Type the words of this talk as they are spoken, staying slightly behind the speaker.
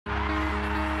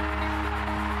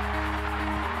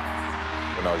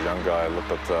When I was younger, I looked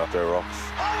at Joe Rocks.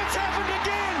 Oh, it's happened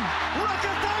again!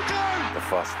 Rockafoko! The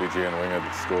fast Fijian winger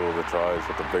that scored all the tries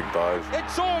with the big dives.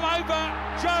 It's all over,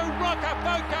 Joe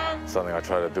Rockafoko! Something I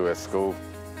tried to do at school.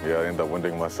 Yeah, I ended up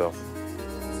winding myself.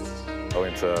 I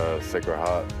went to Sacred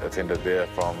Heart, attended there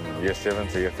from year 7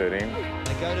 to year 13. They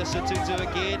go to Sotutu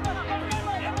again.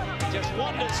 Just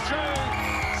wanders through,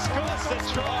 scores the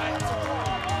try.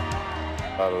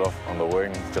 Started off on the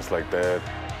wing, just like Dad.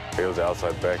 He was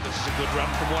outside back. This is a good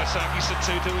run from Waisake.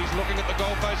 Sotutu, he's looking at the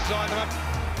goalpost, eyeing them up.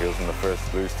 He was in the first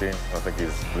Blues team. I think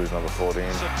he's Blues number 14.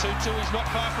 Sotutu, he's not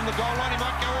far from the goal line. He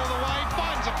might go all the way.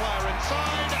 Finds a player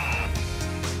inside.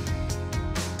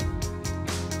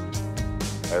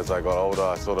 As I got older,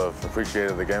 I sort of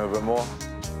appreciated the game a bit more.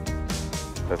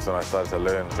 That's when I started to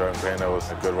learn. Jerome Kano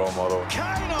was a good role model.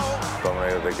 Kano!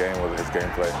 Dominated the game with his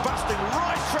gameplay. Busting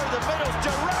right through the middle.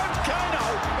 Jerome Kano!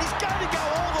 He's going to go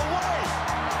all the way!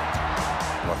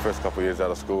 My first couple of years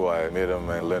out of school, I met him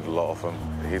and learned a lot off him.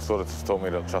 He sort of just taught me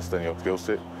to trust in your skill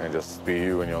set and just be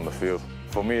you when you're on the field.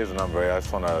 For me as a number 8, I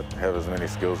just want to have as many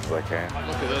skills as I can.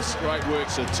 Look at this, great work,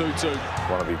 Sotutu. I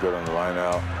want to be good on the line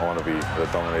out. I want to be the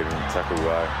dominating tackle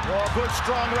guy. Oh, good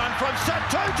strong run from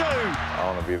Sotutu! I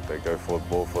want to be the go forward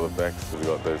ball for the backs. We've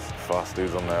got those fast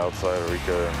dudes on the outside,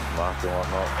 Rico and Mark and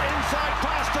whatnot. Inside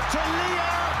pass to Talia!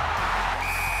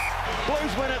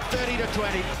 Blues win it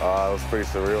 30-20. It was pretty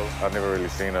surreal. I'd never really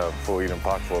seen a full Eden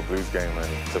Park for a Blues game,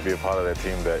 and to be a part of that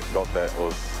team that got that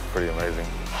was pretty amazing.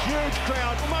 Huge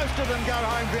crowd, most of them go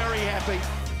home very happy.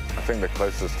 I think the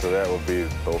closest to that would be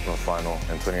the Auckland final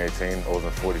in 2018. It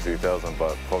wasn't 42,000,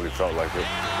 but probably felt like it.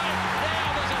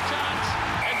 Now there's a chance,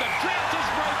 and the drought is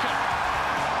broken.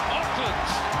 Auckland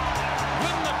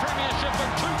win the premiership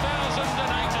in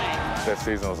 2018. That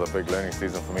season was a big learning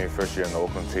season for me, first year in the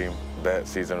Auckland team. That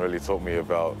season really taught me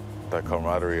about that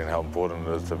camaraderie and how important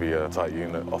it is to be a tight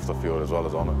unit off the field as well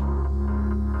as on it.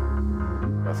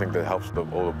 I think that helps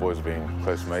all the boys being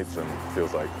close mates and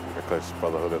feels like a close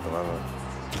brotherhood at the moment.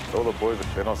 All the boys,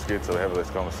 they're not scared to have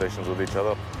those conversations with each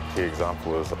other. Key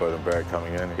example is Bowden Barrett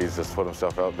coming in. He's just put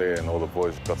himself out there and all the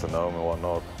boys got to know him and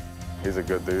whatnot. He's a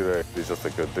good dude. He's just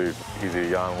a good dude. Easy to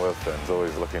yarn with and he's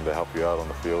always looking to help you out on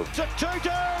the field.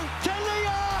 Sotutu!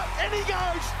 Talia! And he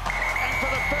goes! And for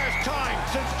the first time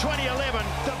since 2011,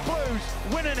 the Blues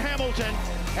win in Hamilton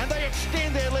and they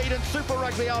extend their lead in Super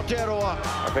Rugby Aotearoa.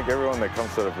 I think everyone that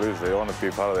comes to the Blues, they want to be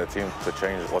part of their team to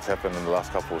change what's happened in the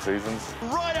last couple of seasons.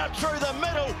 Right up through the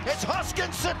middle, it's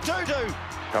Hoskins Sotutu.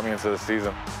 Coming into the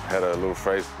season, had a little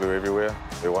phrase, blue everywhere.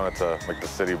 They wanted to make the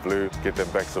city blue, get them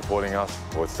back supporting us.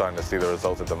 We're starting to see the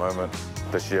results at the moment.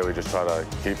 This year we just try to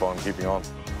keep on keeping on,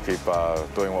 keep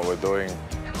doing what we're doing,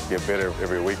 get better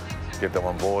every week, get them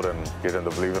on board and get them to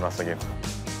believe in us again.